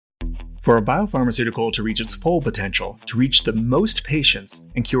For a biopharmaceutical to reach its full potential, to reach the most patients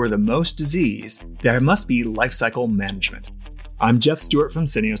and cure the most disease, there must be lifecycle management. I'm Jeff Stewart from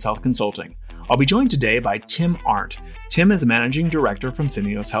Syneos Health Consulting. I'll be joined today by Tim Arndt. Tim is a managing director from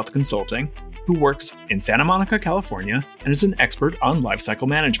Syneos Health Consulting, who works in Santa Monica, California, and is an expert on lifecycle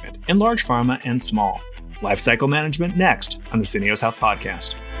management in large pharma and small. Lifecycle Management next on the Syneos Health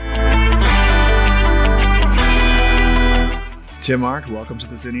Podcast. Tim Arndt, welcome to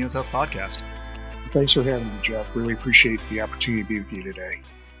the Syneos Health Podcast. Thanks for having me, Jeff. Really appreciate the opportunity to be with you today.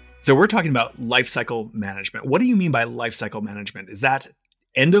 So we're talking about lifecycle management. What do you mean by lifecycle management? Is that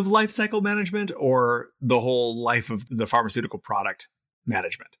end of lifecycle management or the whole life of the pharmaceutical product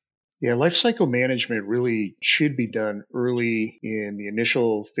management? Yeah, lifecycle management really should be done early in the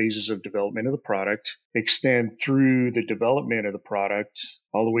initial phases of development of the product, extend through the development of the product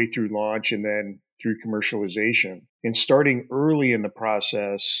all the way through launch and then through commercialization. And starting early in the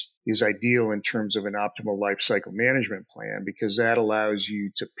process is ideal in terms of an optimal lifecycle management plan because that allows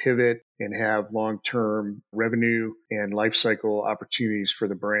you to pivot and have long-term revenue and lifecycle opportunities for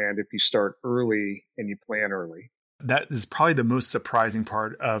the brand if you start early and you plan early. That is probably the most surprising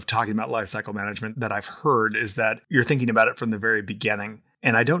part of talking about lifecycle management that I've heard is that you're thinking about it from the very beginning.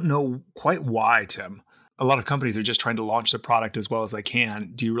 And I don't know quite why, Tim. A lot of companies are just trying to launch the product as well as they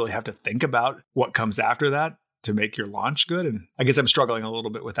can. Do you really have to think about what comes after that to make your launch good? And I guess I'm struggling a little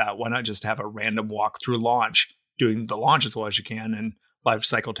bit with that. Why not just have a random walk through launch, doing the launch as well as you can, and life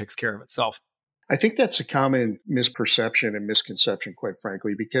cycle takes care of itself? I think that's a common misperception and misconception, quite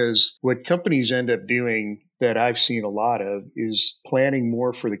frankly, because what companies end up doing that I've seen a lot of is planning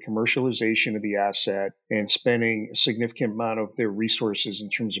more for the commercialization of the asset and spending a significant amount of their resources in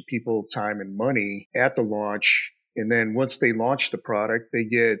terms of people, time, and money at the launch. And then once they launch the product, they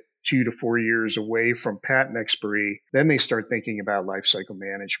get 2 to 4 years away from patent expiry. Then they start thinking about lifecycle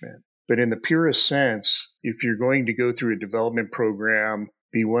management. But in the purest sense, if you're going to go through a development program,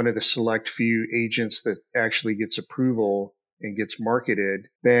 be one of the select few agents that actually gets approval and gets marketed,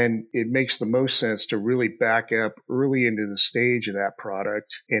 then it makes the most sense to really back up early into the stage of that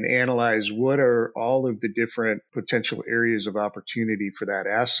product and analyze what are all of the different potential areas of opportunity for that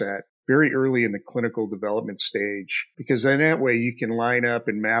asset very early in the clinical development stage, because then that way you can line up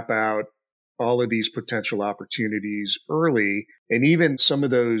and map out all of these potential opportunities early. And even some of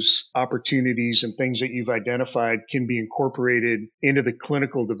those opportunities and things that you've identified can be incorporated into the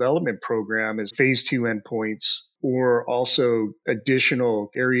clinical development program as phase 2 endpoints, or also additional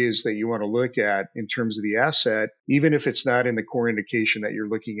areas that you want to look at in terms of the asset, even if it's not in the core indication that you're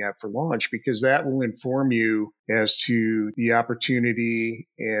looking at for launch, because that will inform you as to the opportunity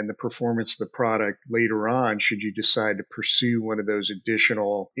and the performance of the product later on, should you decide to pursue one of those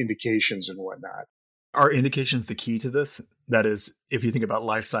additional indications and whatnot. Are indications the key to this? That is, if you think about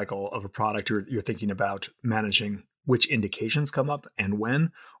life cycle of a product, you're thinking about managing which indications come up and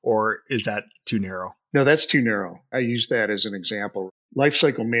when, or is that too narrow? No, that's too narrow. I use that as an example.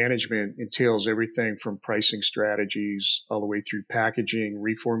 Lifecycle management entails everything from pricing strategies all the way through packaging,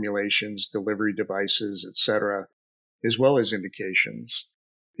 reformulations, delivery devices, etc., as well as indications.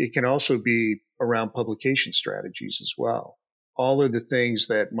 It can also be around publication strategies as well. All of the things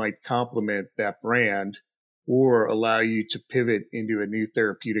that might complement that brand or allow you to pivot into a new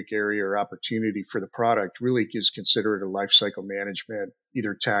therapeutic area or opportunity for the product really is considered a lifecycle management,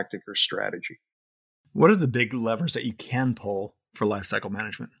 either tactic or strategy. What are the big levers that you can pull for lifecycle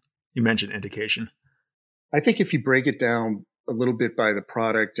management? You mentioned indication. I think if you break it down a little bit by the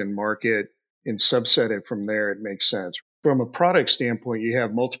product and market and subset it from there, it makes sense. From a product standpoint, you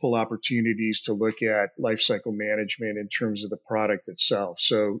have multiple opportunities to look at lifecycle management in terms of the product itself.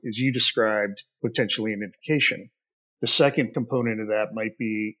 So as you described, potentially an indication. The second component of that might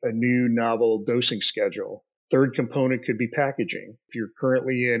be a new novel dosing schedule. Third component could be packaging. If you're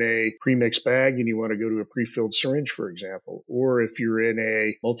currently in a pre-mixed bag and you want to go to a pre-filled syringe, for example, or if you're in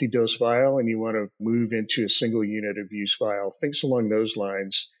a multi-dose vial and you want to move into a single unit of use vial, things along those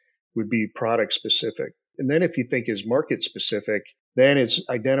lines would be product specific. And then if you think is market specific, then it's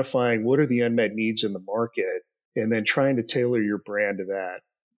identifying what are the unmet needs in the market and then trying to tailor your brand to that.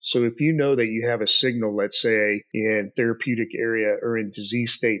 So if you know that you have a signal, let's say in therapeutic area or in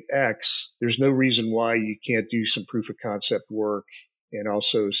disease state X, there's no reason why you can't do some proof of concept work and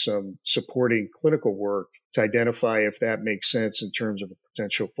also some supporting clinical work to identify if that makes sense in terms of a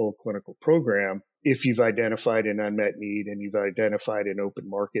potential full clinical program, if you've identified an unmet need and you've identified an open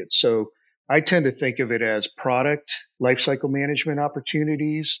market. So I tend to think of it as product lifecycle management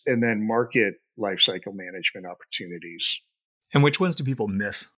opportunities and then market lifecycle management opportunities. And which ones do people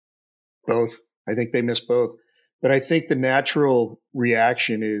miss? Both. I think they miss both. But I think the natural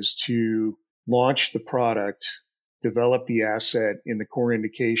reaction is to launch the product, develop the asset in the core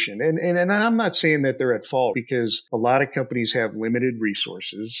indication. And I'm not saying that they're at fault because a lot of companies have limited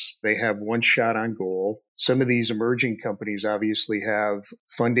resources. They have one shot on goal. Some of these emerging companies obviously have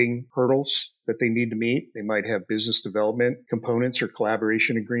funding hurdles that they need to meet. They might have business development components or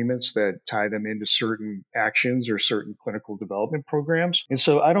collaboration agreements that tie them into certain actions or certain clinical development programs. And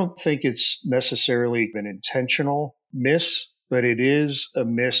so I don't think it's necessarily an intentional miss, but it is a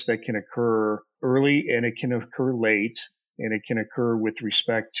miss that can occur early and it can occur late, and it can occur with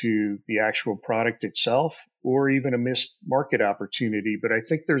respect to the actual product itself or even a missed market opportunity. But I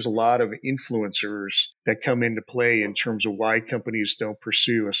think there's a lot of influencers that come into play in terms of why companies don't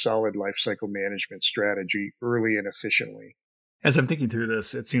pursue a solid lifecycle management strategy early and efficiently. As I'm thinking through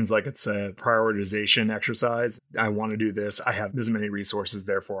this, it seems like it's a prioritization exercise. I want to do this. I have this many resources,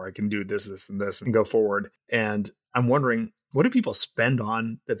 therefore I can do this, this, and this and go forward. And I'm wondering, what do people spend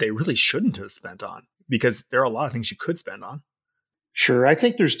on that they really shouldn't have spent on? Because there are a lot of things you could spend on. Sure. I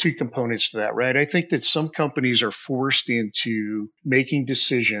think there's two components to that, right? I think that some companies are forced into making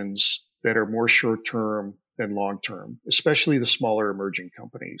decisions that are more short term than long term, especially the smaller emerging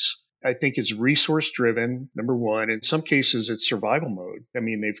companies. I think it's resource driven, number one. In some cases, it's survival mode. I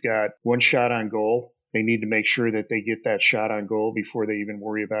mean, they've got one shot on goal. They need to make sure that they get that shot on goal before they even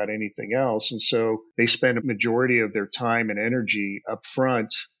worry about anything else. And so they spend a majority of their time and energy up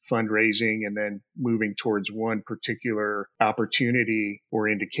front fundraising and then moving towards one particular opportunity or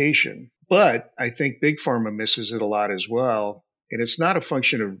indication. But I think big pharma misses it a lot as well. And it's not a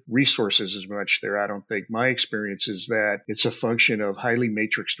function of resources as much there. I don't think. My experience is that it's a function of highly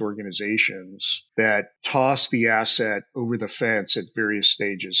matrixed organizations that toss the asset over the fence at various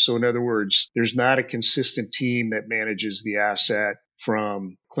stages. So in other words, there's not a consistent team that manages the asset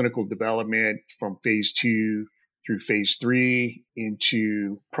from clinical development, from phase 2 through phase 3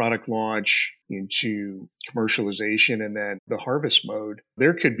 into product launch, into commercialization, and then the harvest mode.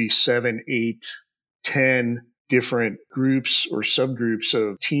 There could be 7, 8, 10 different groups or subgroups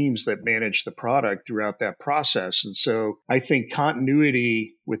of teams that manage the product throughout that process. And so I think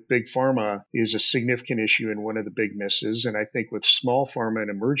continuity with big pharma is a significant issue and one of the big misses. And I think with small pharma and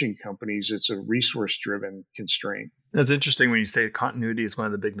emerging companies, it's a resource driven constraint. That's interesting when you say continuity is one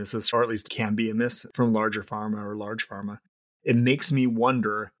of the big misses, or at least can be a miss from larger pharma or large pharma. It makes me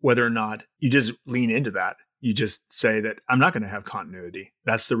wonder whether or not you just lean into that. You just say that I'm not going to have continuity.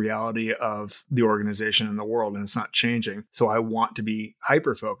 That's the reality of the organization and the world, and it's not changing. So I want to be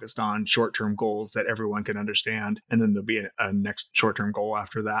hyper-focused on short-term goals that everyone can understand, and then there'll be a next short-term goal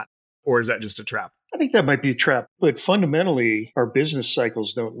after that. Or is that just a trap? I think that might be a trap, but fundamentally, our business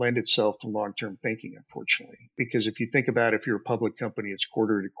cycles don't lend itself to long-term thinking, unfortunately. Because if you think about if you're a public company, it's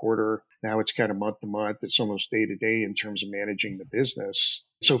quarter to quarter. Now it's kind of month to month. It's almost day to day in terms of managing the business.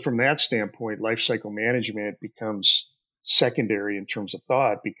 So from that standpoint, lifecycle management becomes secondary in terms of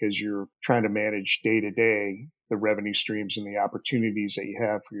thought because you're trying to manage day to day the revenue streams and the opportunities that you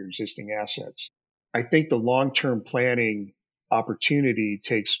have for your existing assets. I think the long-term planning opportunity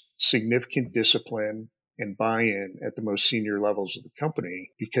takes significant discipline and buy-in at the most senior levels of the company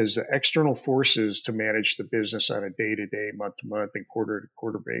because the external forces to manage the business on a day-to-day, month-to-month, and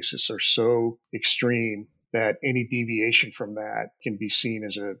quarter-to-quarter basis are so extreme that any deviation from that can be seen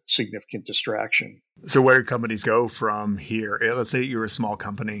as a significant distraction. So where do companies go from here? Let's say you're a small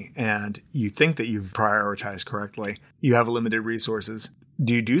company and you think that you've prioritized correctly. You have limited resources.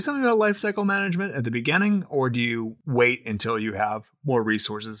 Do you do something about lifecycle management at the beginning, or do you wait until you have more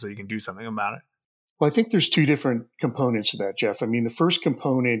resources so you can do something about it? Well, I think there's two different components to that, Jeff. I mean, the first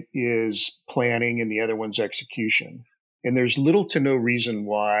component is planning and the other one's execution. And there's little to no reason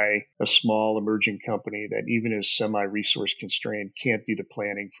why a small emerging company that even is semi-resource constrained can't do the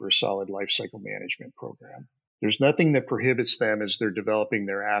planning for a solid lifecycle management program. There's nothing that prohibits them as they're developing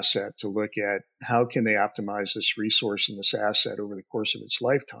their asset to look at how can they optimize this resource and this asset over the course of its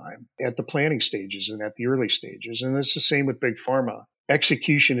lifetime at the planning stages and at the early stages. And it's the same with big pharma.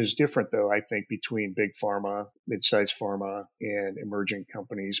 Execution is different, though, I think, between big pharma, mid-sized pharma, and emerging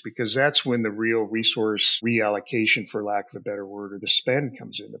companies, because that's when the real resource reallocation, for lack of a better word, or the spend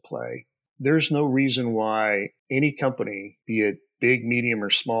comes into play. There's no reason why any company, be it big, medium, or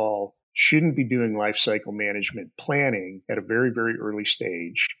small, shouldn't be doing lifecycle management planning at a very, very early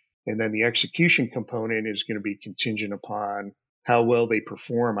stage. And then the execution component is going to be contingent upon how well they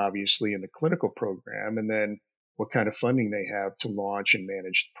perform, obviously, in the clinical program. And then what kind of funding they have to launch and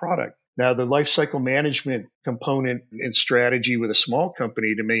manage the product. Now, the lifecycle management component and strategy with a small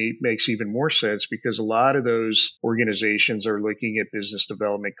company to me makes even more sense because a lot of those organizations are looking at business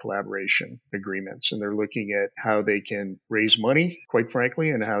development collaboration agreements, and they're looking at how they can raise money, quite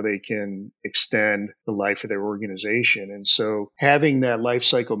frankly, and how they can extend the life of their organization. And so having that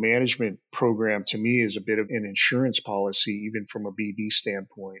lifecycle management program to me is a bit of an insurance policy, even from a BD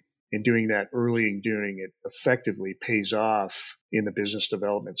standpoint. And doing that early and doing it effectively pays off in the business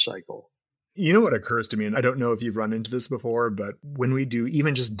development cycle. You know what occurs to me, and I don't know if you've run into this before, but when we do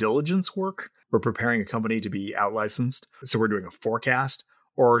even just diligence work, we're preparing a company to be out-licensed. So we're doing a forecast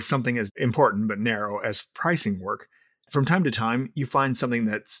or something as important but narrow as pricing work. From time to time, you find something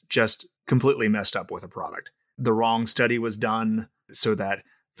that's just completely messed up with a product. The wrong study was done so that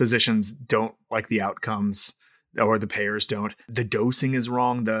physicians don't like the outcomes, or the payers don't. The dosing is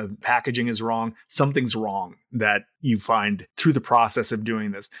wrong. The packaging is wrong. Something's wrong that you find through the process of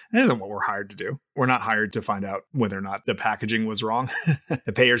doing this. And that isn't what we're hired to do. We're not hired to find out whether or not the packaging was wrong.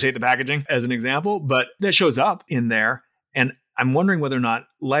 The payers hate the packaging as an example, but that shows up in there. And I'm wondering whether or not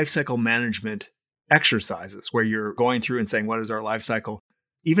lifecycle management exercises where you're going through and saying, what is our life cycle?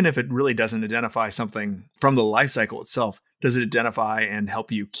 Even if it really doesn't identify something from the life cycle itself, does it identify and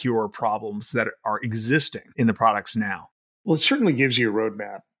help you cure problems that are existing in the products now? Well, it certainly gives you a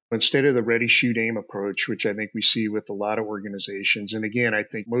roadmap. Instead of the ready, shoot, aim approach, which I think we see with a lot of organizations. And again, I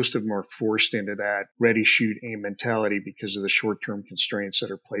think most of them are forced into that ready, shoot, aim mentality because of the short-term constraints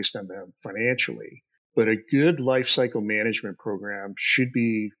that are placed on them financially. But a good life cycle management program should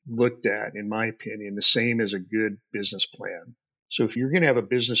be looked at, in my opinion, the same as a good business plan. So if you're going to have a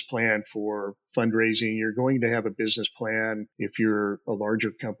business plan for fundraising, you're going to have a business plan if you're a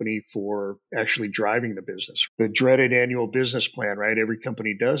larger company for actually driving the business. The dreaded annual business plan, right? Every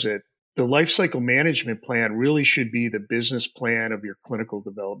company does it. The lifecycle management plan really should be the business plan of your clinical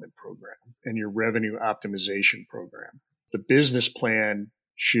development program and your revenue optimization program. The business plan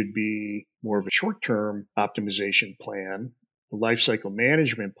should be more of a short-term optimization plan. The lifecycle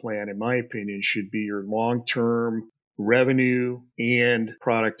management plan, in my opinion, should be your long-term revenue and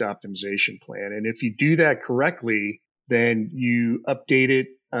product optimization plan. And if you do that correctly, then you update it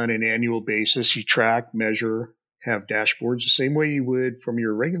on an annual basis. You track, measure, have dashboards the same way you would from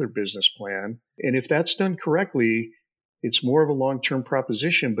your regular business plan. And if that's done correctly, it's more of a long-term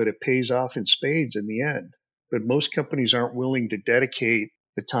proposition, but it pays off in spades in the end. But most companies aren't willing to dedicate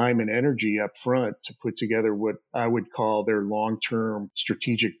the time and energy up front to put together what I would call their long-term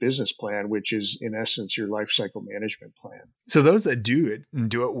strategic business plan, which is in essence your life cycle management plan. So those that do it and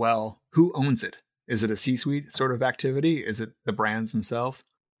do it well, who owns it? Is it a C-suite sort of activity? Is it the brands themselves?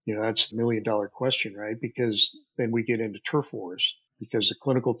 That's the million-dollar question, right? Because then we get into turf wars. Because the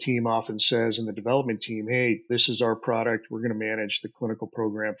clinical team often says, and the development team, hey, this is our product. We're going to manage the clinical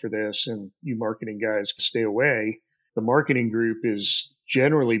program for this, and you marketing guys stay away. The marketing group is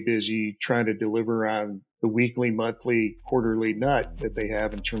generally busy trying to deliver on the weekly, monthly, quarterly nut that they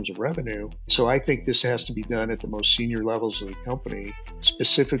have in terms of revenue. So I think this has to be done at the most senior levels of the company,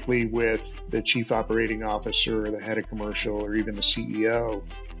 specifically with the chief operating officer or the head of commercial or even the CEO.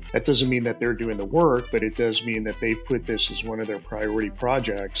 That doesn't mean that they're doing the work, but it does mean that they put this as one of their priority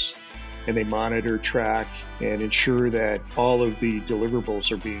projects and they monitor, track, and ensure that all of the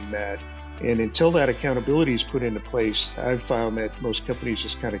deliverables are being met. And until that accountability is put into place, I've found that most companies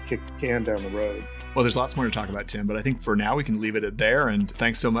just kind of kick the can down the road. Well, there's lots more to talk about, Tim, but I think for now we can leave it at there. And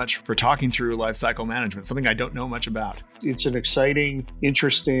thanks so much for talking through lifecycle management, something I don't know much about. It's an exciting,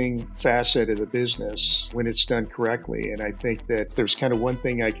 interesting facet of the business when it's done correctly. And I think that there's kind of one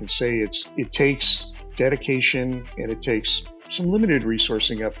thing I can say, it takes dedication and it takes some limited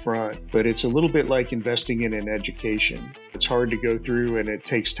resourcing up front, but it's a little bit like investing in an education. It's hard to go through and it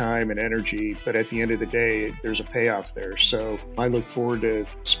takes time and energy, but at the end of the day, there's a payoff there. So I look forward to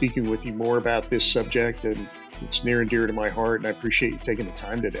speaking with you more about this subject, and it's near and dear to my heart, and I appreciate you taking the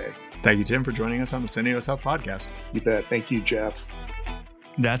time today. Thank you, Tim, for joining us on the Syneos Health Podcast. You bet. Thank you, Jeff.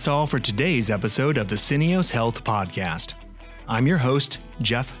 That's all for today's episode of the Syneos Health Podcast. I'm your host,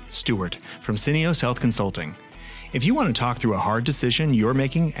 Jeff Stewart from Syneos Health Consulting. If you want to talk through a hard decision you're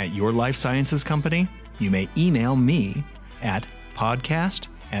making at your life sciences company, you may email me at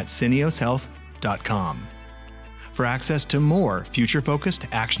podcast@syneoshealth.com. For access to more future-focused,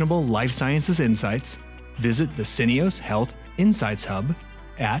 actionable life sciences insights, visit the Syneos Health Insights Hub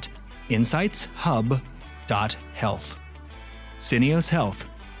at insightshub.health. Syneos Health,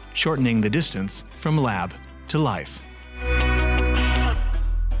 shortening the distance from lab to life.